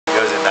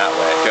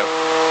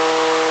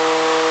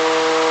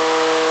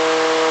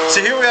So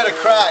here we had a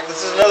crack.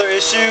 This is another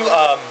issue.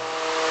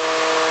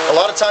 A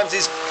lot of times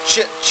these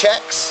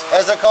checks,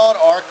 as they're called,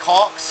 are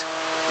caulks.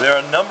 There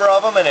are a number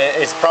of them, and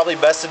it's probably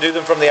best to do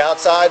them from the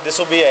outside. This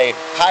will be a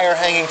higher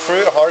hanging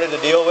fruit, harder to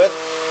deal with.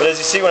 But as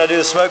you see when I do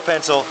the smoke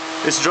pencil,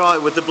 it's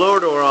drawing, with the blower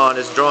door on,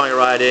 it's drawing it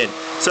right in.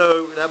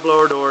 So that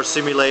blower door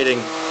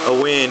simulating a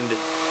wind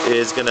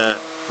is going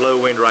to blow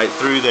wind right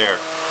through there.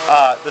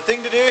 The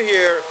thing to do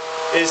here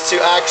is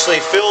to actually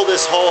fill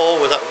this hole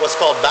with what's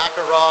called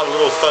backer rod, a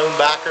little foam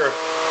backer,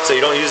 so you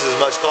don't use as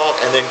much caulk,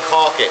 and then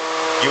caulk it.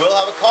 You will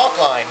have a caulk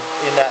line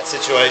in that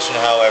situation,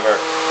 however.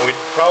 We're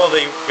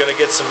probably going to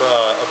get some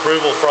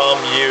approval from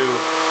you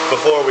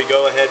before we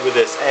go ahead with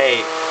this.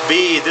 A.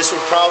 B. This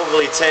would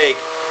probably take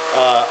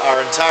our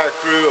entire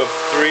crew of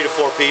 3 to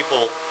 4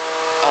 people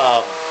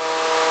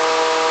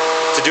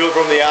to do it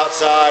from the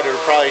outside. It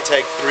would probably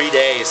take 3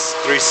 days,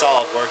 3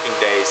 solid working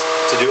days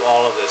to do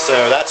all of this.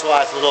 So that's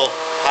why it's a little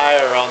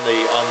higher on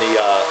the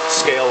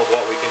scale of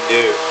what we can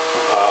do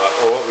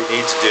or what we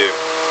need to do.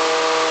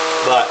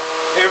 But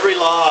every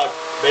log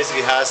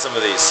basically has some of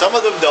these. Some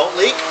of them don't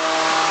leak.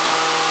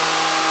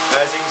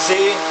 As you can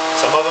see,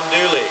 some of them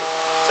do leak.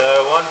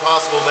 So one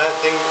possible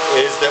thing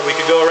is that we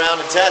could go around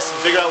and test and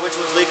figure out which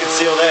ones leak and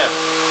seal them.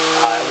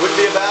 It wouldn't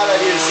be a bad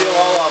idea to seal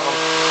all of them,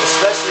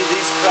 especially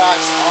these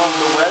cracks on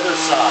the weather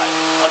side.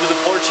 Under the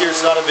porch here,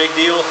 it's not a big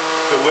deal,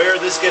 but where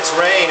this gets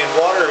rain and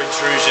water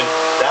intrusion,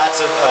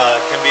 that's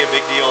can be a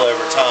big deal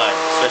over time,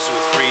 especially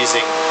with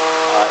freezing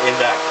in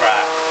that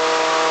crack.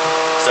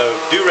 So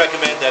do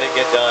recommend that it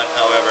get done.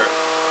 However,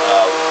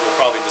 we'll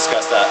probably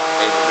discuss that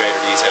in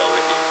greater detail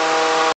with you.